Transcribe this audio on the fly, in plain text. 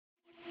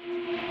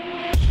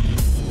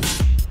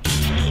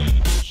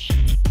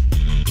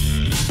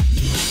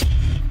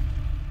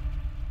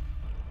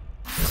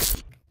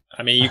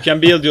I mean, you can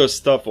build your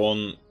stuff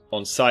on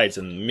sides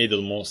and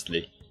middle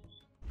mostly.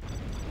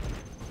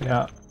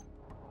 Yeah.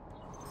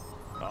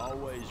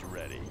 Always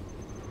ready.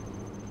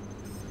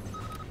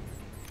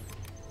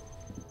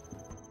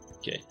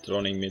 Okay,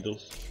 droning middle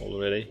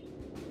already.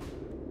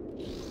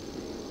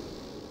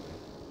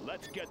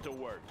 Let's get to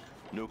work.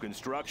 New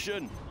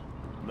construction,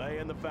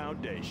 laying the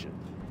foundation.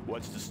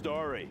 What's the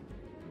story?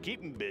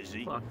 Keep 'em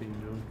busy. Fucking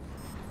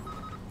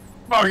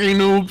noobs. Fucking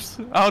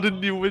noobs! How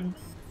did you win?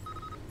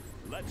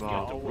 Let's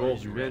Wow, get to bro,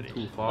 work. you went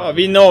too far. Oh,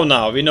 we know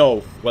now. We know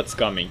what's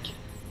coming.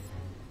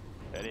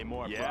 Any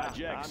more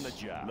projects? On the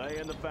job.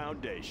 Laying the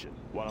foundation.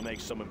 Want to make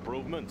some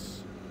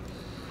improvements?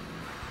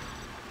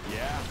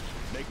 Yeah,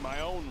 make my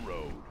own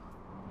road.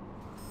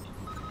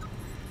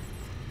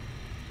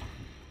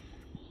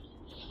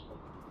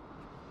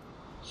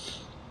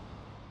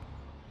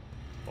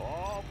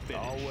 All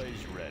finished.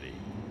 Always ready.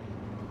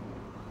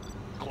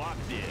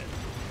 Clocked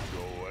in.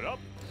 Going up.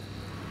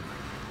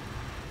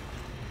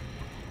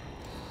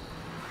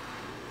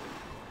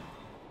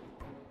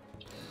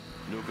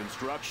 New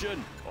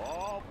construction,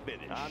 all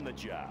finished. On the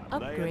job.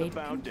 Upgrade Laying the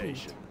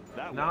foundation.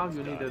 That Now one's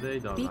you need done. a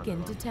radar.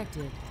 Beacon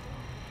detected.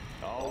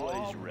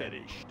 Always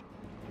finished.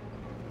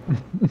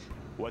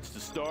 What's the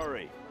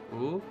story?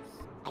 Oops.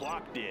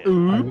 Clocked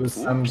in. I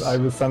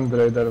will send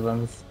radar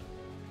once.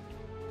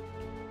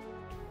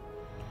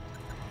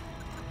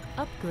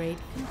 Upgrade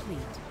complete.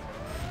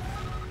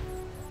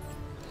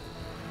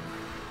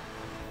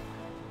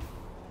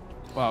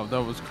 Wow,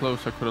 that was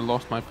close. I could have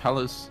lost my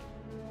palace.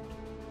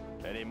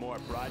 Any more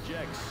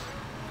projects?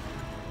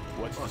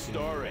 What's the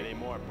story? Any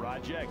more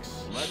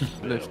projects? Let's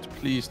build. Lift,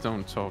 please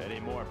don't talk. Any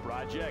more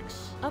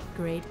projects?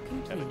 Upgrade Have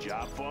a complete.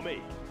 job for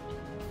me?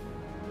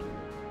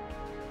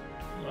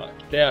 Right,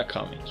 they are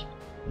coming.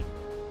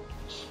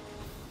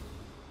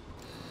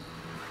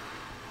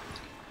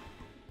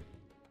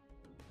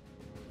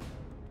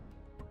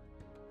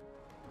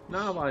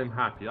 Now I'm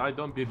happy. I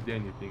don't build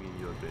anything in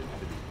your base.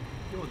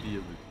 You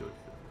deal with yourself.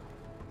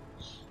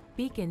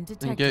 Beacon And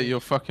detected. get your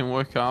fucking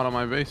work out of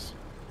my base.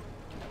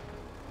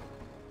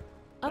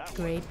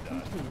 Upgrade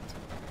complete.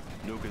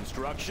 New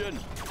construction?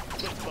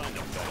 Let's find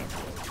a better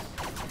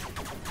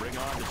place. Bring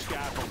on the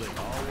scaffolding.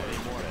 Any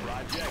more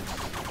projects?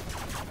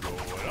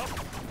 Going up.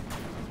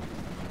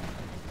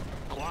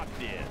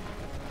 Clocked in.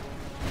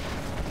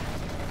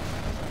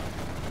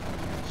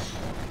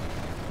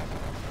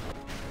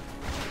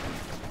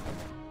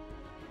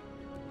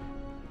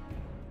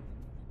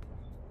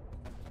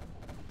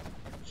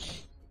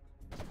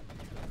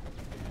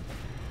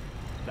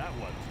 That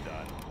one's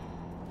done.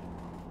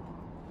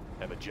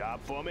 Have a job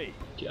for me?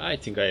 Okay, I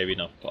think I have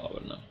enough power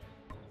now.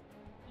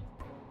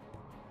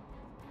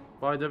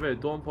 By the way,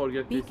 don't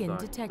forget Beacon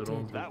this side. detected.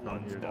 Drones will That come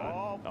one's here.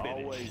 done.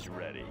 Always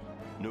ready.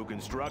 New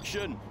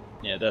construction?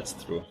 Yeah, that's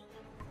true.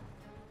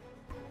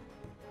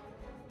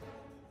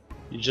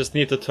 You just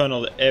need to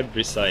tunnel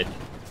every side.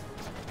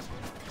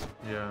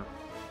 Yeah.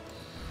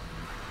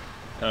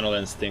 Tunnel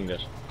and Stinger.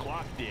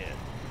 Clocked in.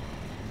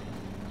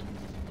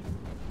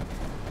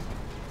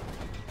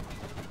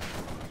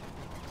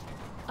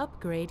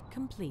 Upgrade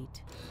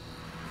complete.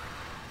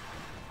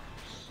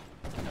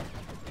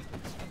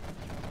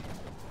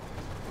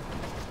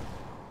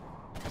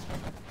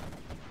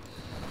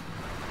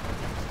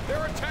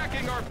 They're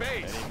attacking our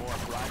base. Any more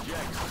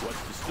projects?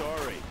 What's the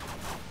story?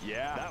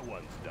 Yeah, that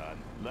one's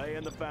done.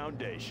 Laying the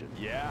foundation.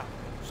 Yeah,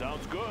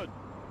 sounds good.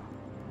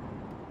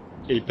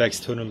 Apex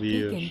tunnel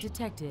Beacon here.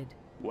 detected.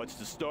 What's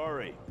the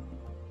story?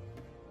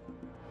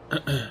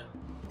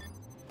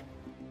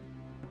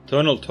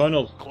 Tunnel,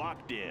 tunnel.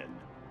 Clocked in.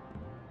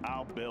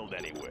 I'll build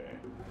anywhere.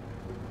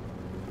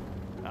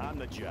 On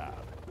the job.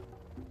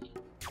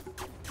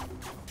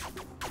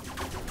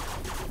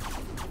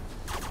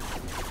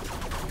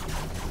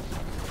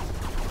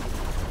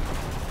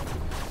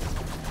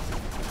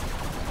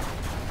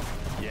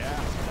 Yeah,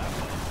 that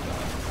one's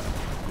done.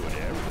 Good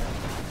area.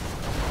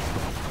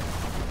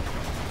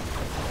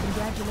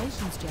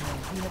 Congratulations, General.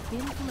 You have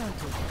been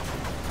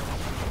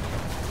promoted.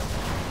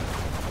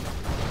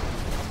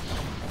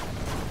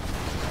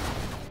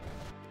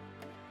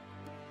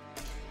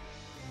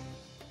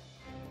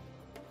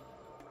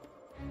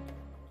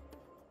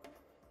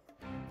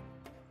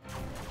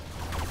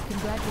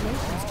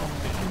 Congratulations, General.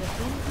 You have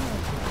been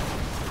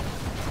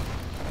promoted.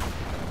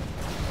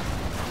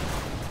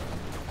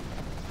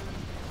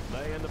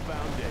 Laying the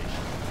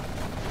foundation.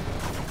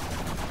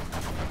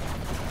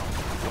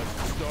 What's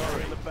the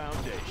story? The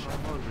foundation.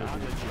 On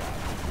the job.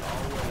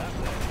 Oh, well, that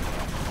way.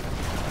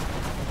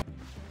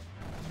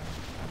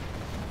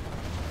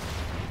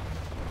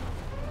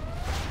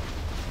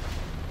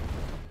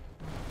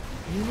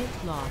 Unit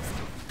lost.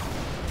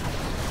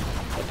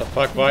 What the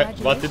fuck? Why?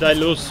 What did I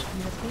lose?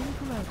 You have been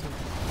promoted.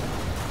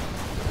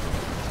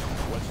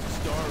 What's the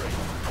story?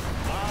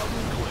 Loud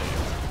and clear.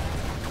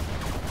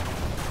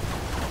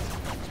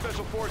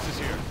 Special forces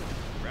here.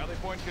 Rally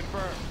point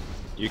confirmed.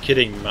 You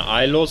kidding me?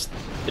 I lost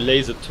a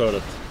laser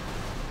turret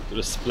to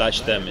the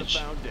splash Laying damage. The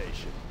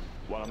foundation.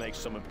 Want to make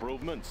some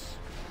improvements?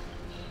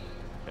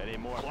 Any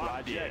more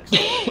projects?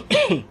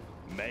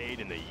 Made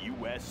in the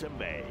US of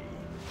A.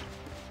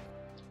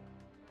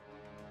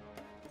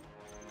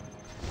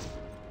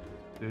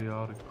 They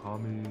are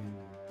coming.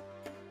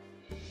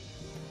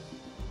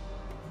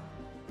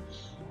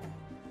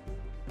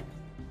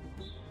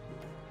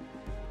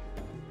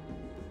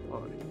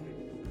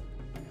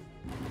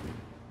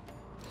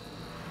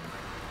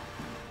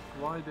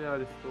 Why they are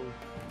so?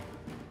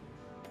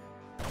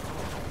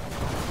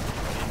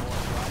 Any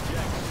more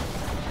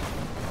projects?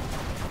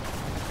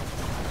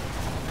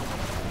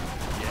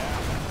 Yeah.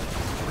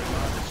 Bring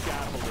on the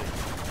scaffolding.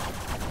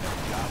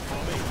 Job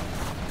for me.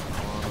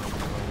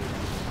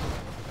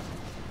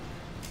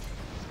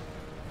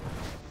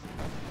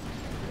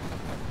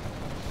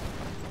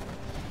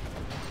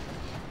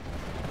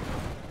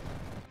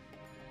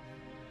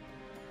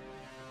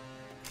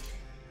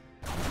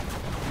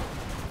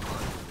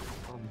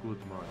 I'm good,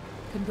 man.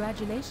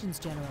 Congratulations,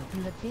 General.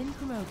 You have been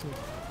promoted.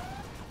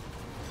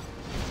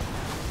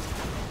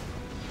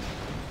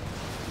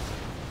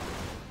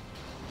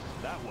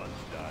 That one's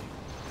done.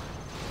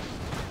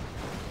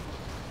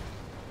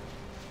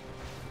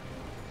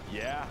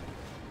 Yeah.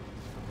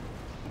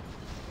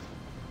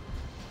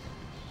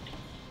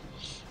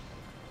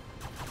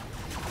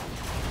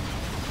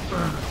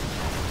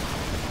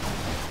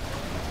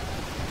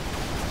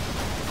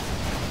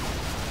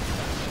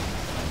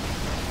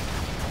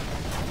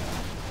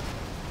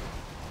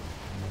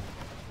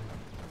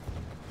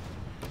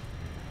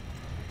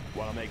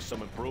 Want to make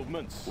some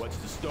improvements? What's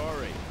the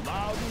story?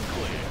 Loud and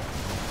clear.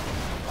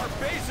 Our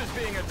base is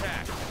being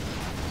attacked.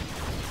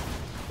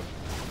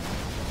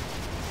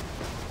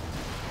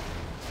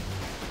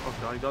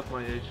 Okay, I got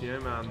my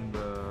ATM and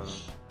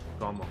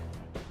Gamma.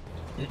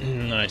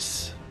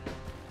 Nice.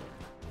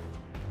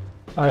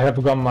 I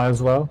have Gamma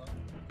as well.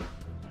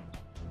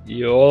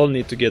 You all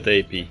need to get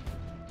AP.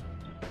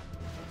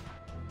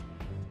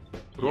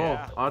 Bro,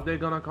 Yeah. are they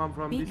gonna come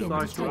from this Beacon side?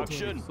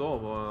 construction.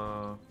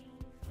 So,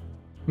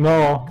 No,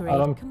 I Upgrade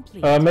don't.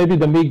 complete. Maybe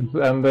the MiG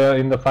and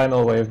in the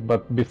final wave,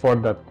 but before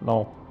that, no.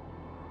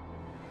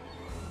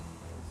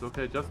 it's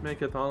okay, just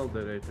make a tunnel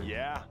there, I think.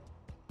 Yeah.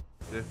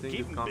 They think Keep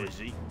it's 'em coming.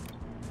 busy.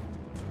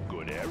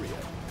 Good area.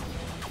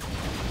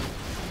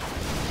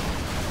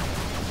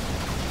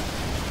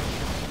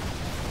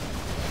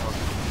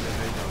 Okay, they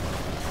hate us.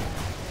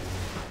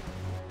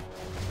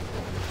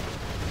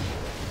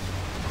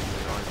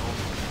 Okay, I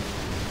don't-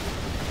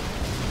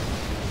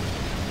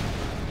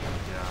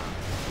 Yeah.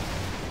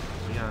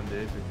 Me and the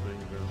Apex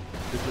doing well.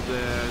 This is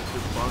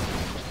the one.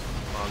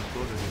 I'm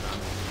sure that it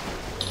ends.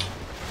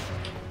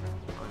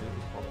 I need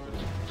to pop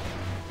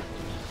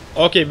it.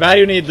 Okay,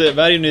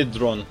 where you need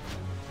drone?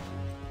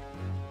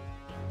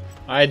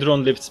 I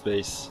drone lift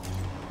space.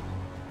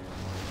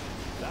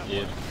 That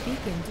Here. one's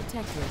Beacon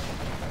detected.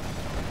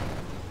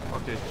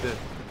 Okay, shit.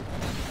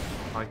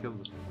 I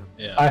killed it.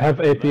 Yeah. I have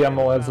Laying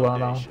APMO the as well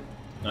now. foundation.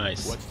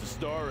 Nice. What's the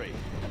story?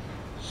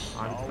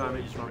 I'm spamming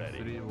Always from ready.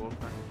 3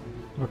 Warpack.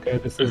 Okay,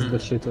 this is the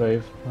shit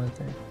wave, I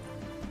think.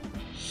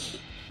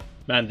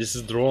 Man, this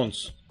is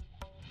drones.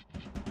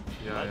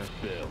 Yeah, Let's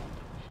build.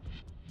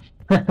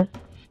 yeah.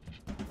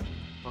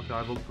 Okay,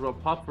 I will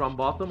pop from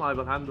bottom, I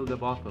will handle the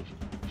bottom.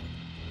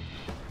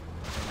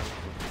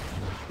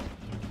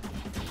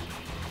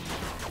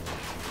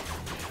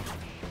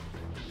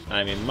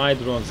 I mean, my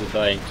drones are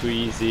dying too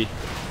easy.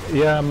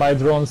 Yeah, my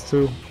drones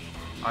too.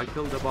 I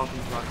killed the bottom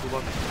track,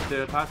 but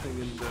they're passing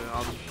in the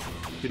other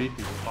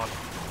creepy spot.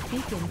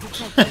 Beacon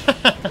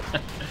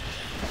detected.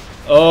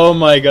 Oh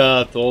my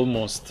god,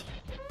 almost.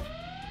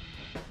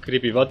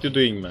 Creepy, what you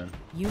doing, man?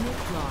 Unit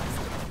lost.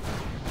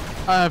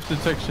 I have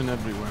detection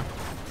everywhere.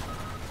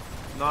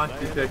 Nice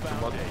Laying the detection,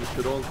 but you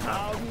should all have.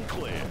 Loud and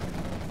clear.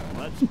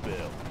 Let's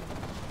build.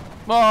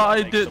 Well,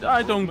 Make some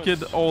I don't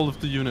get improvements. all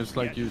of the units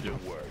like you Get do.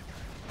 to work.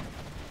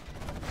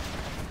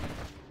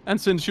 And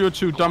since you're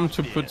too dumb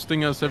to put Yeah.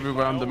 stingers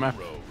everywhere on the My map,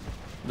 own road.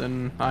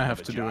 then I have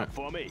A to do job it.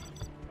 for me.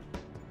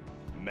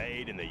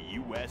 Made in the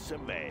US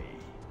of A.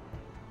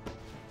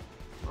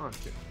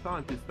 Okay,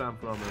 time to spam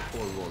from a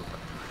 4 Warpack.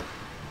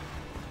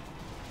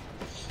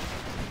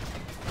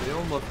 They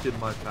almost killed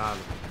my pal.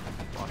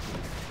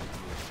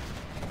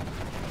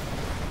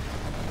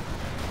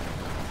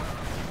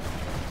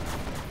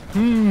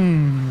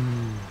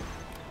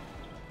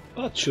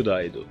 What should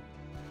I do?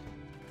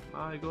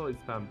 I go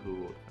spam 2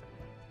 Warpack.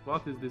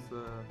 What is this?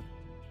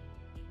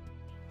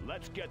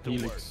 Let's get to work.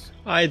 Helix.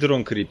 I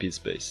drone creepy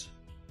space.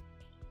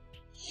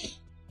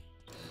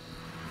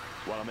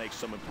 Want to make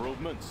some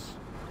improvements?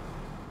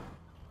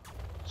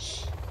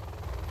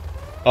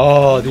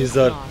 Oh, these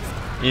are Lost.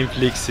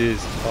 inflixes.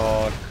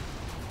 Fuck.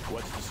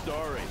 What's the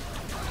story?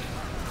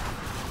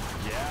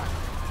 Yeah.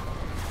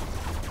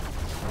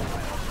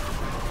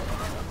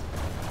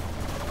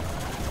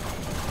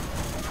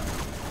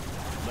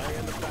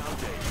 Laying the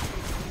foundation.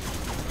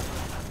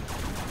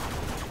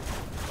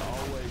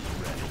 Always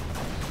ready.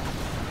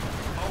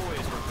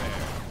 Always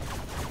prepared.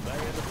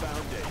 Laying the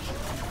foundation.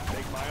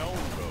 Make my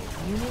own road.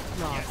 Unit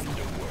Get lost.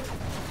 to work.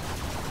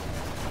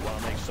 Want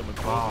to make some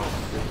Wow,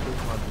 improvements? they took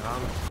my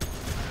pal.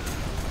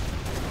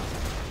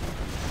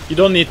 You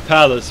don't need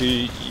palace.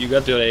 You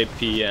got your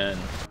AP and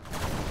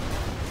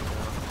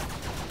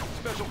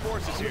Special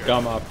forces here.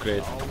 gamma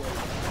upgrade.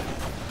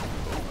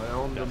 I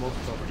own the most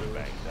of the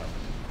Banked up.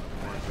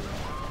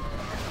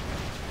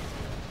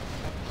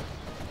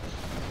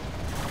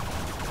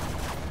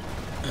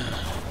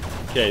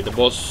 Okay, the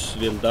boss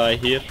will die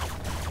here.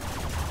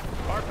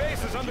 Our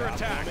base is under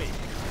attack.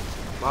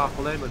 Ah,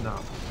 flamer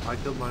now. I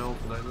killed my own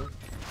flamer.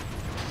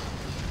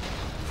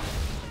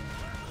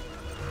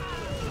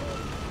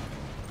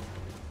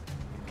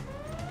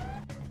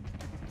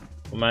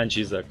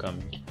 Comanches are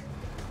coming.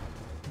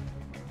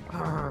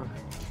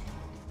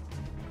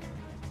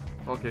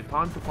 Okay,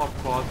 time to pop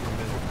quads in a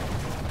minute.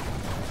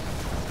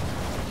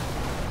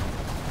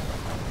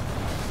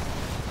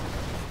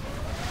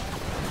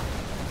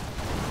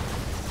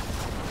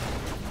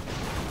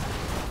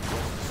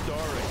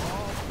 Story.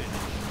 All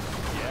finished.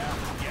 Yeah,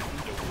 getting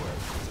to work.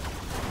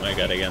 Oh my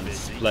god, again,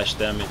 splash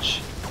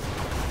damage.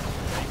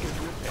 Making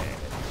repairs.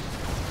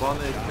 One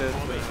excess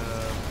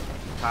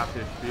half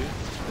HP.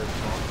 That's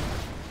one.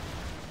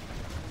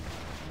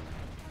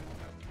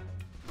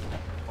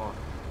 Oh,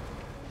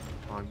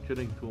 I'm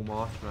killing too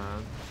much,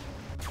 man.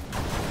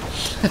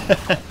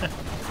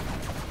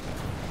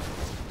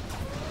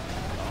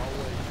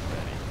 Always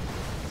ready.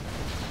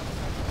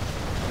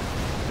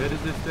 Where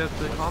is this step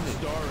coming?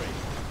 Story.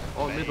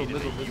 Oh, middle.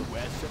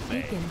 US of A.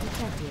 Beacon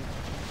detected.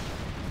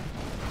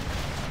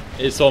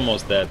 It's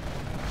almost dead.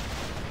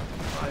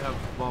 I have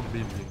one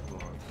building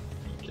for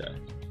Okay.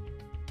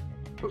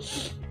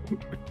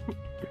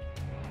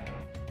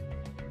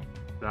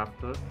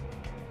 Raptor.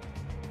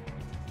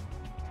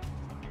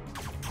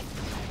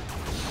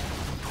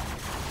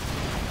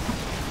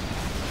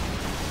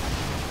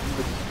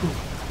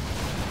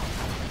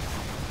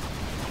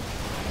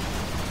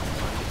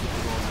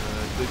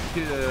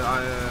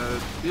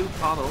 Build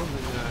tunnel in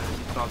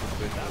each other's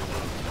space.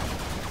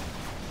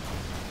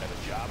 Got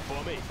a job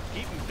for me.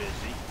 Keep him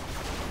busy.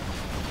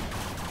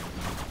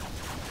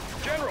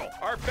 General,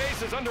 our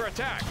base is under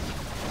attack.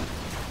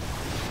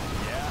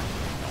 Yeah,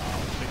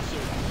 I'll fix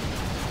it up.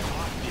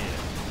 Locked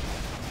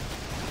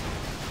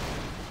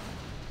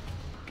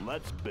in.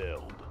 Let's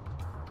build.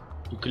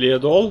 You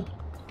cleared all?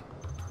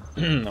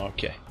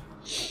 Okay.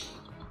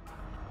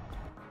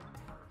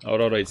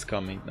 Aurora is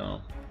coming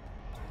now.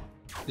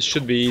 This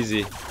should be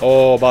easy.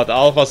 Oh, but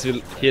alphas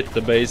will hit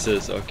the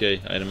bases. Okay,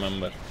 I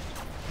remember.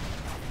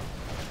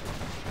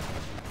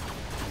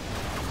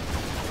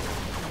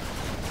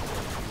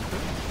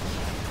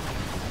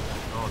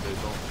 No, they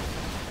don't.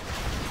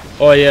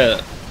 Oh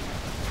yeah.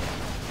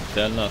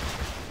 They're not.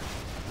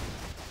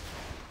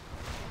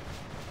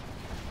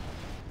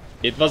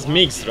 It was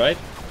mixed, right?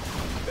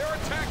 They're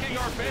attacking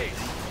our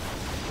base.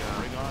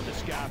 Bring on the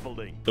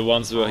scaffolding. The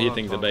ones who were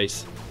hitting the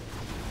base.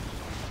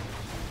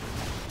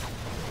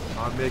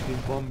 I'm making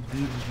 1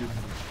 billion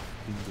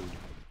singles.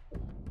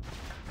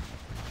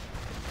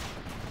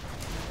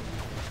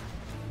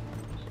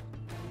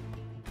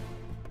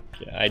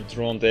 Okay, I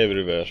droned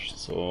everywhere,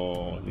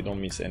 so you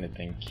don't miss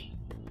anything.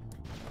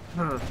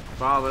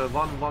 Wow,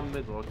 one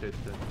middle, okay,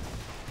 then.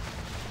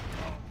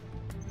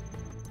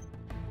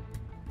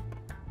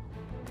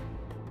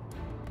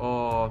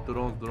 Oh,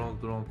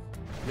 drones.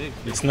 Mix.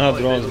 It's not Oh,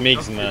 drones, they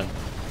mix, don't- man.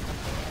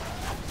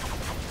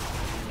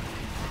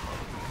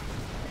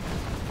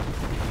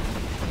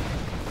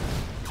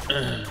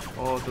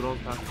 Oh,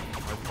 drones have.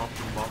 I popped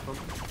the bottom.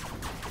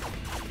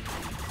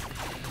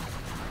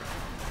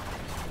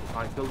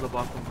 I killed the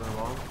bottom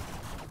around.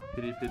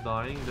 Creepy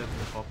dying, then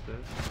we pop there.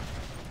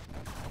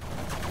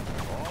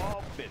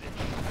 All finished.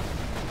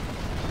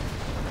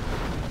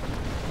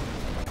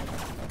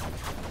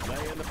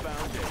 Laying the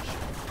foundation.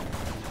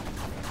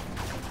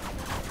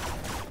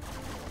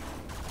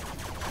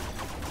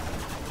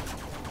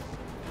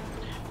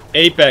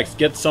 Apex,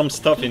 get some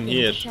stuff in Beacon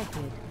here.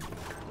 detected.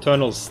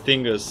 Tunnels,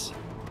 stingers.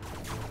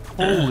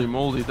 Holy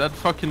moly, that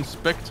fucking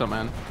Spectre,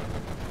 man.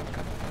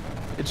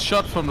 It's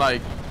shot from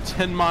like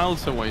 10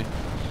 miles away.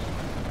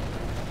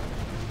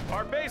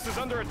 Our base is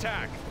under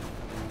attack.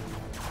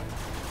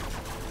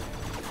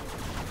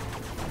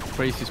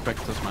 Crazy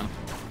Spectres, man.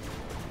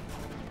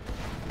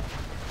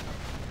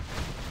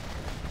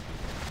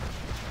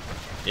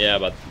 Yeah,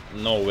 but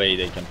no way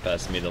they can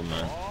pass middle,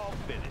 man. All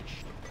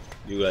finished.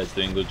 You guys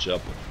doing good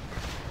job.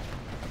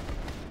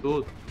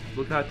 Dude,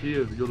 look at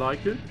here. You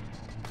like it?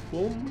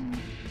 Boom.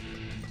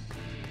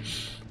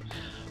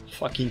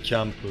 Fucking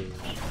camper.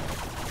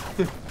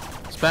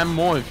 Spam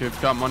more if you've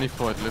got money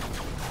for it,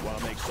 Lift. Wanna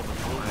make some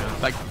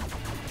improvements? Like,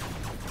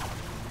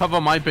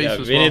 cover my base Yeah,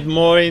 as we well. need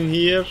more in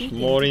here, Beacon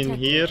more in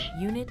detected. here,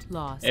 Unit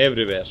lost.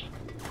 everywhere.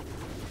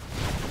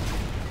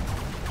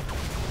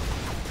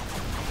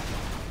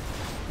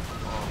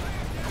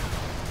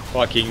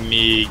 Fucking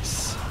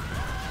mix.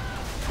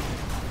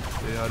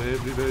 They are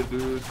everywhere,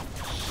 dude.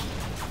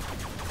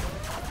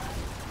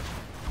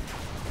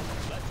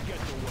 Let's get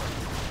to work.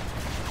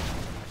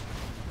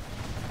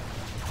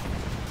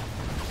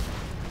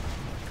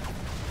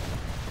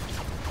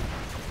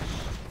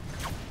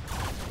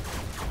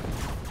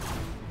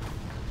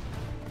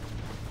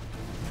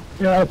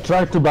 Yeah, I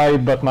tried to buy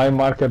it, but my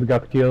market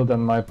got killed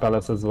and my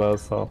palace as well,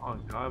 so...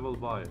 Okay, I will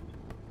buy it.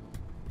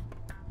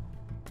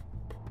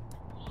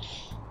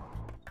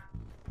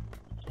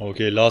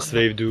 Okay, last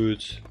wave,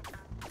 dudes.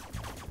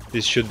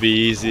 This should be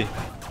easy.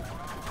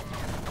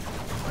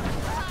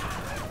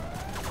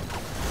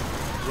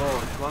 Bro,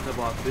 it's not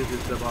about this,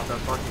 it's about that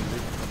fucking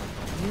list.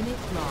 Unit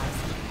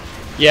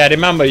lost. Yeah,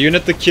 remember, you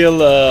need to kill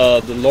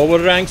the lower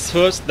ranks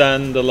first,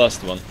 then the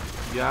last one.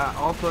 Yeah,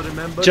 also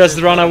remember... Just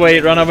that- run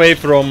away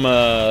from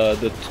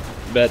the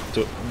bed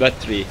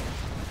tree.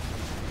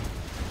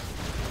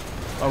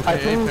 Okay,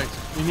 think- Apex.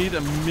 We need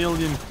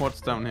 1,000,000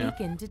 quads down here.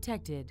 Beacon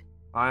detected.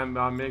 I'm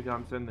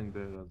sending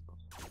there as well.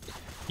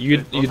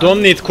 You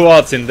don't need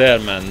quads in there,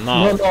 man.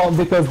 No, No. no,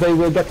 because they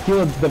will get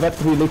killed. The vet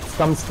 3 leaks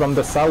comes from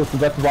the south,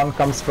 vet 1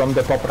 comes from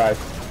the top right.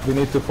 We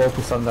need to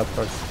focus on that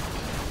first.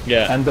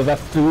 Yeah. And the vet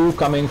 2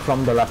 coming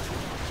from the left,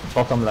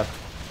 bottom left.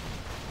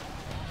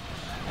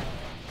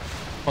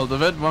 Well, the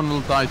vet 1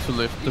 will die to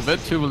lift. The vet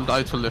 2 will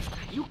die to lift.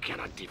 You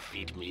cannot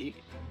defeat me.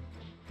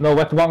 No,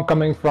 vet 1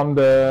 coming from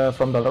the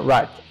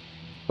right.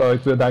 So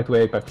it will die to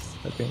Apex,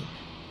 I think.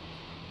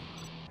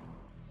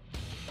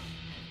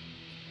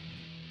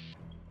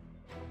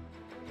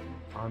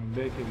 I'm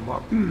making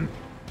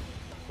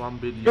 1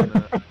 billion.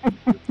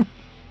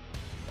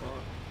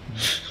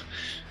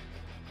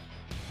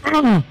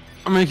 I'm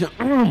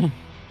making.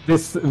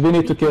 This we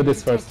need to kill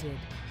this first. Detected.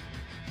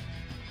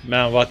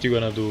 Man, what you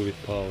gonna do with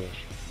power?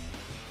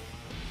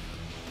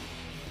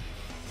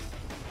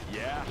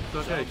 Yeah, It's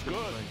okay, sounds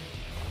good.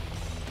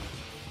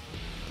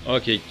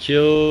 Okay,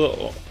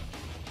 kill.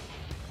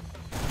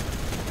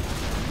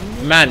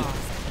 Unit Man.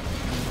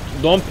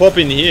 lost. Don't pop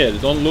in here.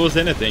 Don't lose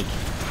anything.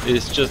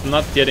 It's just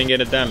not getting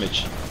any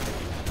damage.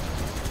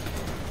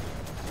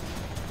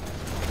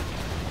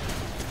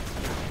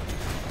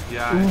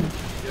 Yeah.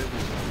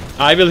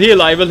 I will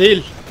heal. I will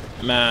heal.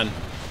 Man.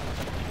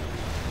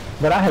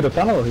 But I had a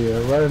tunnel here.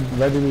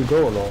 Where did we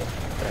go, lol?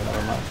 Okay,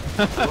 never mind.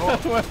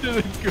 Where did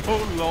it go,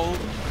 lol?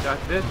 Yeah,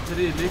 that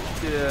 3 leak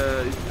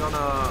is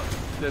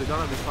they're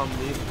gonna become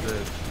neat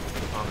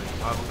coming.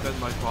 I will send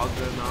my quad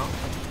there now.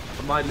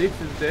 My leak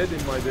is dead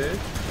in my base.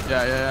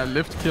 Yeah.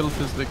 Lift killed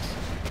his legs.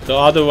 The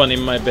other one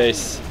in my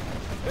base.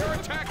 They're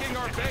attacking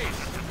our base.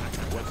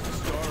 What's the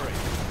story?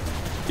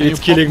 Can It's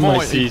you killing pop my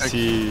more, Apex?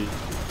 CC.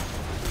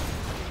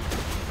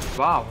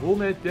 Wow, who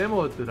made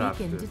demo draft?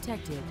 Beacon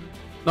detected.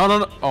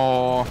 No.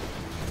 Oh.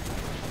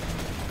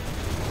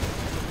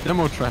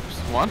 Demo traps.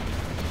 What?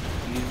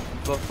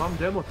 But some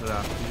demo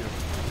draft here.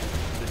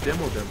 The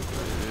demo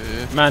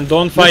draft. Man,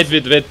 don't fight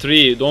with Vet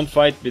 3. Don't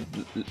fight with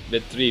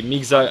Vet 3.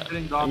 Migs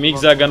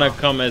are gonna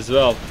come as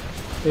well.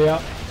 Yeah.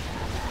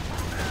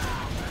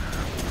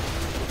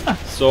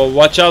 So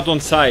watch out on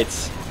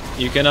sides.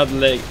 You cannot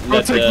let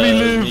Protect me,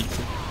 live.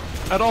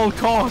 Migs- At all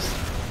costs.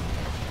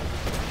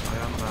 I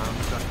am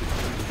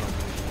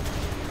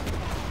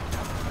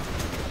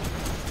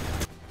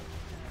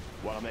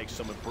Want to make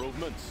some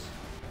improvements?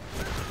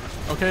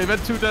 Okay,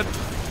 vet 2 dead.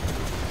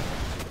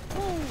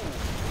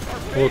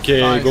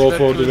 Okay, Nice, go Vet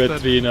for 2 the is Vet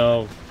dead. 3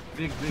 now.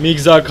 big.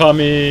 Migs are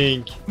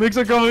coming. Migs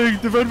are coming.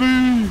 Defend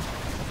me.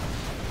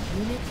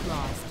 Unit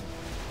lost.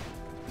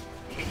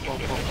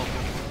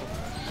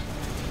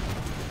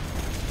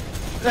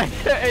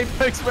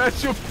 Apex,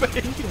 where's your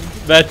face?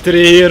 Vet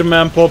 3 here,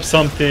 man. Pop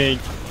something.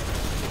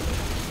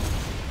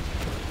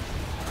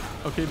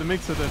 Okay, the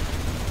Migs are dead.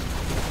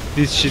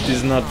 This shit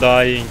is not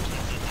dying.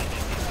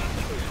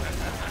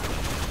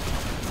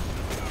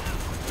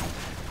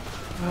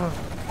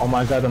 Oh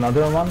my god,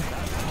 another one?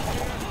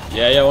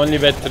 Yeah, only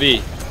Vet 3.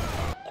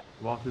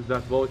 What is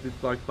that voice?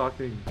 It's like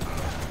sucking.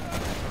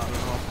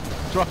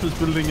 Drop is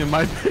building in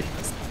my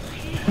base.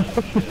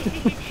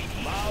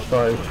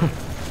 Sorry.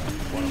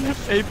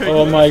 Apex.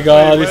 Oh my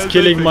god, it's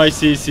killing my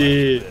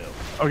CC.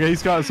 Okay,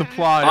 he's got a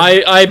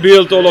supply. I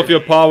built all of your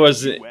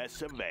powers,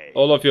 US of A.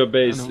 all of your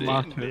base And a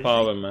market.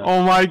 power, man.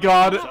 Oh my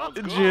god,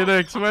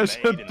 GNX, where's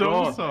your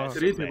dosa?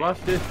 Treaty, what's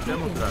this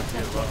demo draft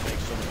here?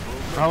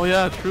 What? Oh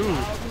yeah, true.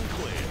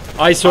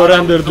 I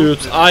surrender,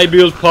 dudes. I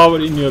built power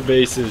in your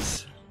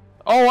bases.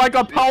 Oh, I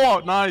got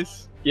power,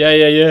 nice.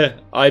 Yeah.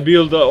 I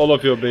built all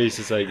of your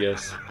bases, I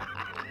guess.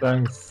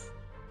 Thanks.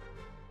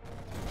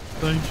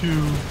 Thank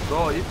you.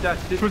 Bro, if that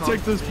shit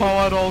Protect comes this to me,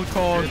 power at all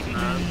costs, shit,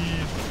 man.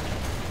 please.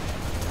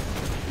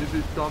 If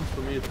it comes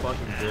to me, it's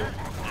fucking dead.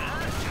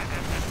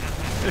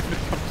 If it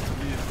comes to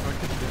me, it's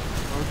fucking dead.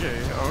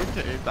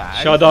 Okay, thanks.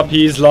 Shut up,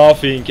 he's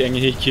laughing and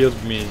he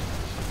killed me.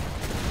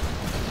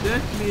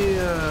 Let me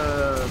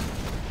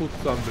put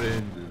some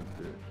brain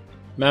juice.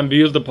 Man,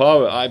 build the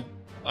power.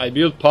 I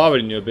built power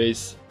in your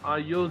base. I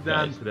use the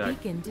Nice.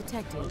 track. Beacon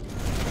detected.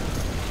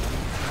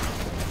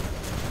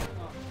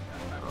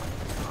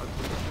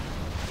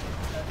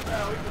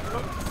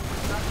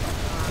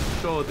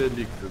 Show the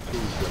elixir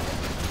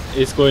too.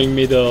 It's going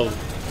middle.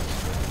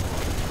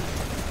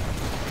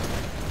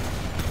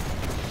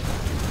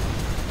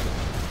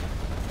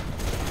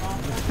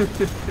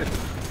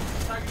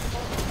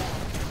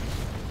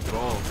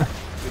 Bro.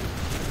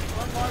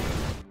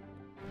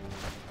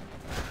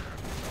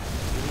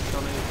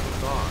 Coming to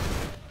start.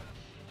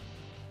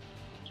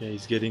 Okay,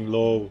 he's getting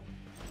low.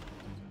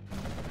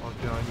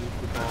 Okay, I need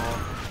to talk.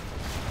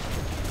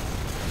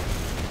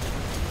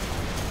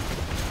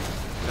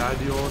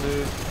 Daddy on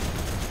it.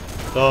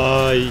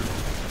 Die.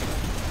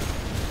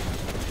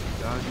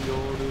 Daddy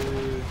on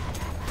it.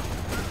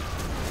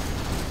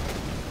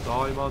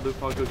 Die,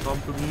 motherfucker,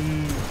 come to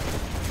me.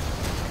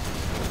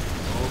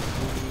 Come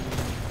to me.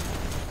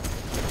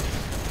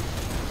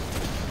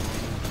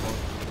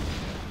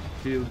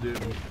 Kill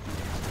them.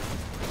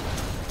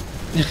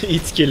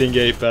 It's killing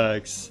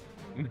Apex.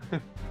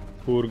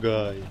 Poor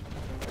guy.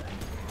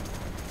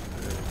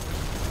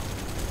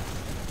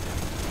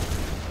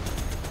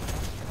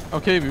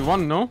 Okay, we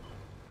won, no?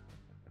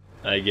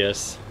 I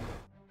guess.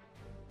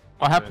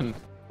 What happened?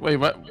 Wait,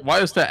 why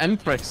is there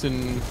anthrax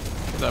in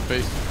that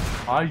base?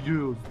 I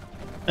used.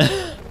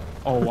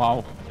 Oh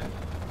wow.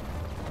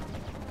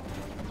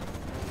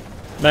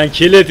 Man,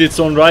 kill it, it's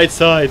on right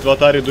side.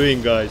 What are you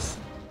doing, guys?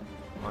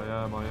 I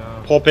am.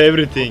 Pop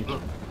everything.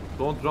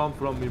 Don't jump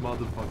from me,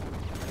 motherfucker.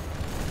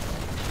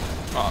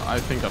 I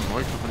think I'm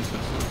working on this.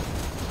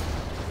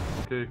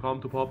 Okay, come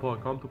to Papa,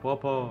 come to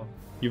Papa.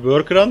 You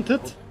work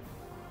granted?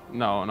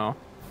 No. Come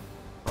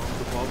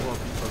to Papa,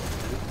 piece of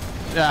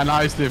shit. Yeah,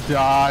 nice lift.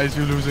 Guys,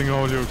 you're losing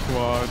all your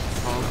quads.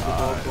 Come to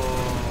Papa.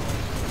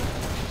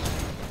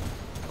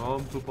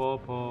 Come to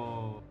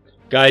Papa.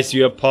 Guys,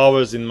 you have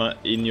powers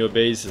in your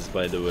bases,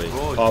 by the way.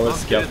 Bro, Power I'm dead. I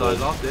scaffold.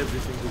 lost every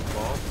single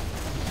bomb.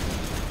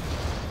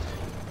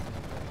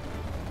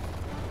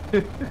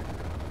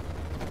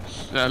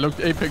 Yeah, look,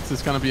 Apex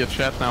is gonna be a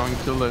chat now and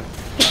kill it.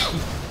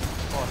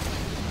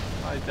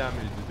 I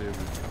damaged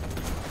everything.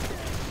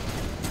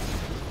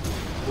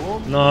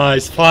 Boom.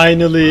 Nice,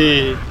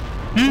 finally!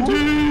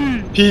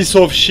 Piece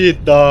of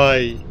shit,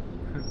 die!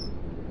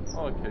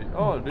 Okay.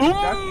 Oh, this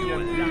Jackie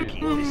and Pete.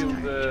 Who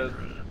killed the...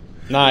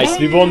 Nice,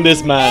 we won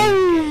this,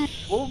 man!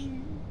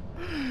 Boom.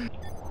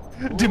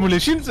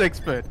 Demolitions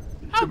expert.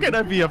 How can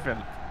I be a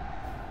fan?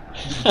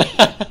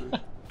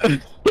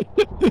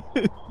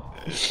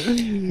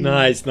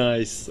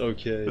 Nice,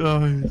 okay.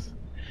 Nice.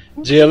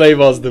 GLA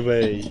was the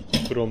way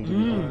from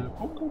the...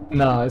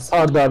 Nah, his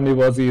hard army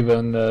was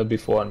even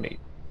before me.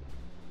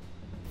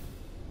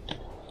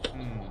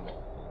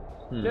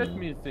 Let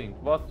me think.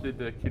 What did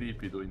the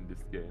creepy do in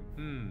this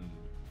game?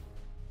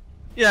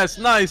 Yes,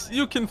 nice.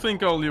 You can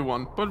think all you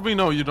want, but we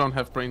know you don't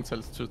have brain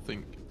cells to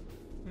think.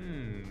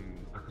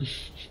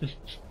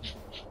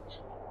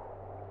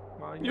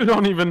 You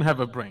don't even have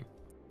a brain.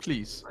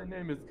 Please. My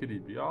name is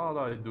Creepy. All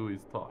I do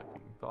is talk.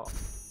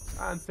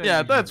 And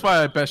Yeah, that's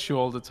why I bash you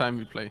all the time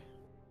we play.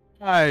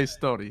 Hi,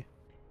 story.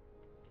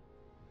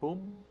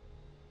 Boom.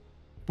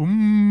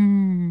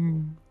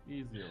 Boom.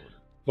 Easy.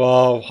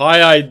 Wow,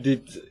 I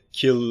did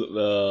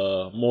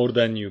kill more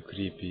than you,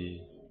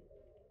 creepy.